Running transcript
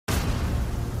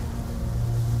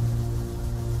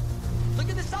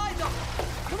the sides of them.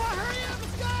 Come on, hurry up,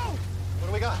 let's go! What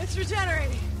do we got? It's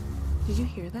regenerating. Did you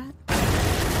hear that?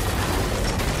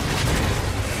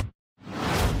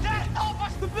 Dad, help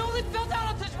us! The building fell down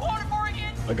onto this water before it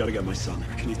hit. I gotta get my son.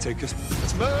 Can you take us?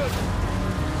 Let's move!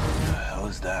 What the hell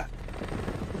is that?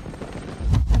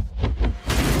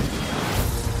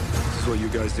 This is what you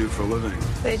guys do for a living.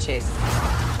 They chase.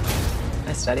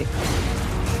 I study.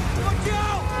 Look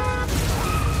out!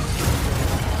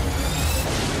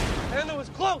 And it was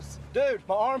close! Dude,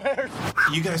 my arm hurts.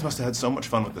 You guys must have had so much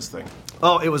fun with this thing.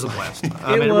 Oh, it was a blast.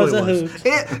 I mean, It was really a was.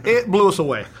 hoot. It blew us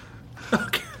away.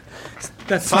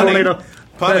 That's Funny. tornado.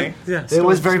 Funny. Yeah, It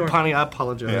was very storm. punny. I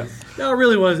apologize. Yeah. No, it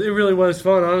really was. It really was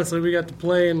fun. Honestly, we got to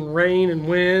play in rain and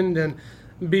wind and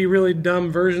be really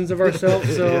dumb versions of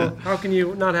ourselves. So Yeah. how can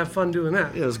you not have fun doing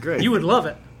that? Yeah, it was great. You would love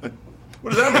it.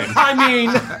 What does that mean? I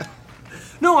mean,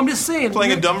 no, I'm just saying.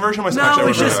 Playing a dumb version of No, myself?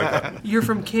 it's Actually, I just really like that. you're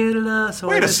from Canada, so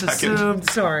Wait I a just second. assumed.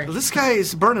 Sorry. This guy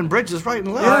is burning bridges right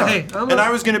and left. Yeah, hey, I'm And a- I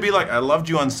was going to be like, I loved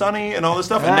you on Sunny and all this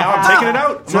stuff, and now I'm taking it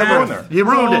out. I'm not going there. You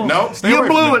ruined it. No, stay you away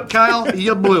from blew me. it, Kyle.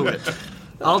 You blew it.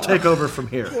 I'll take over from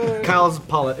here. Kyle's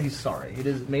he's sorry. He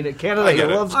doesn't mean it. Canada. I get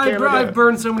he it. loves I Canada.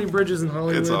 burned so many bridges in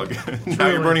Hollywood. It's all good. Now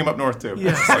you're burning them up north too.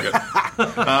 Yes. It's all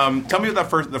good. Tell me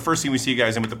about the first scene we see you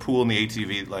guys in with the pool and the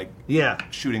ATV, like Yeah.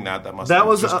 shooting that. That must. That have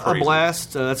was been just a crazy.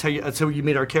 blast. That's how you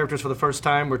meet our characters for the first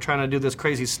time. We're trying to do this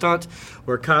crazy stunt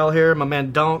where Kyle here, my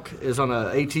man Dunk, is on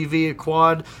an ATV, a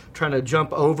quad, trying to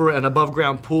jump over an above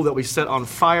ground pool that we set on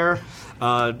fire.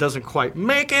 Doesn't quite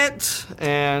make it,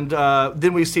 and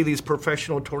then we see these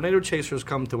professional tornado chasers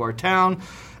come through our town,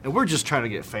 and we're just trying to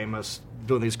get famous,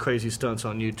 doing these crazy stunts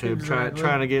on YouTube, Exactly.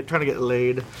 trying to get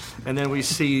laid, and then we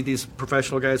see these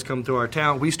professional guys come through our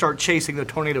town. We start chasing the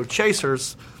tornado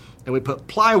chasers, and we put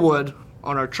plywood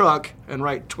on our truck and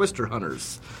write Twister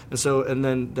Hunters, and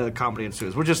then the comedy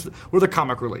ensues. We're the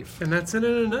comic relief. And that's it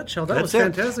in a nutshell. That That's was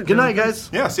fantastic. it. Good man. night, guys.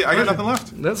 Yeah. See, I got nothing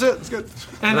left. That's it. It's good.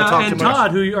 And, I talk and too much.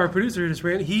 Todd, who our producer who just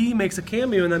ran, he makes a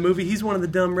cameo in that movie. He's one of the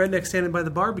dumb rednecks standing by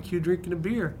the barbecue drinking a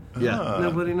beer. Yeah.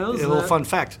 Nobody knows A that. little fun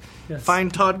fact. Yes.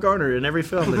 Find Todd Garner in every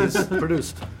film that he's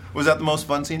produced. Was that the most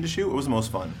fun scene to shoot? What was the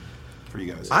most fun for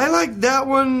you guys? I like that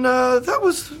one. That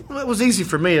was easy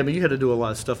for me. I mean, you had to do a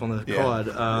lot of stuff on the Yeah. quad.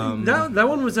 That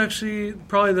one was actually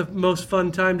probably the most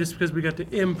fun time just because we got to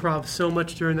improv so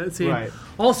much during that scene. Right.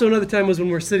 Also, another time was when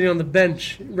we're sitting on the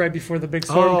bench right before the big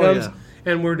storm Oh, comes. yeah.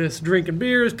 And we're just drinking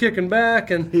beers, kicking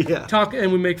back, and Yeah. talk.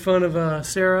 And we make fun of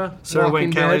Sarah. Sarah Walking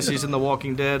Wayne Callie, Dead. she's in The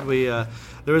Walking Dead.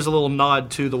 There is a little nod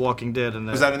to The Walking Dead in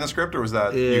there. Was that in the script, or was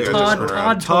that Yeah. you guys Todd- just heard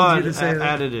around? Todd- told you to say that.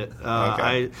 added it.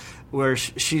 Okay. Where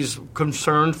she's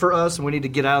concerned for us and we need to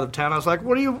get out of town. I was like,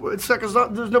 "What are you? It's like there's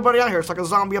nobody out here. It's like a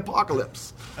zombie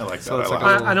apocalypse." I like that. So it's I like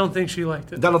like I don't think she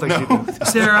liked it. I don't think she did.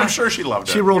 Sarah, I'm sure she loved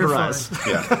it. She rolled You're her fine. eyes.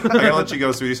 Yeah. I gotta let you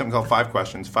go. So we do something called 5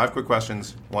 questions. 5 quick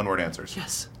questions, 1-word answers.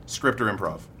 Yes. Script or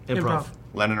improv? Improv.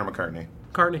 Lennon or McCartney?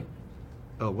 Cartney.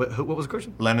 Oh, what was the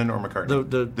question? Lennon or McCartney?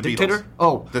 The Beatles. dictator?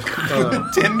 Oh,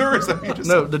 Tinder? Is that what you just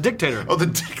no, said? the dictator. Oh, the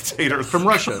dictator. From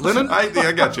Russia. Lennon? I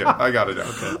got you. I got it.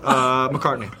 Okay.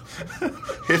 McCartney.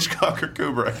 Hitchcock or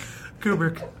Kubrick?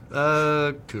 Kubrick.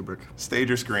 Kubrick. Stage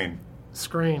or screen?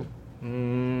 Screen.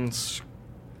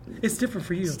 It's different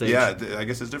for you. Stage. Yeah, I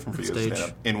guess it's different for you. Stage.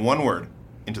 Stand up. In 1 word,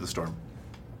 Into the Storm.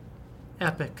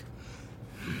 Epic.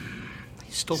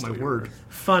 He stole my word.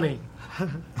 Funny.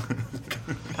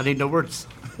 I need no words.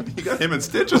 You got him in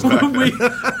stitches back there.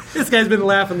 This guy's been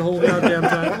laughing the whole goddamn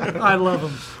time. I love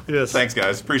him. Yes. Thanks,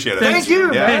 guys. Appreciate it. Thank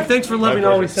you. Yeah. Hey, thanks for loving My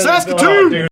all we pleasure. said. Saskatoon!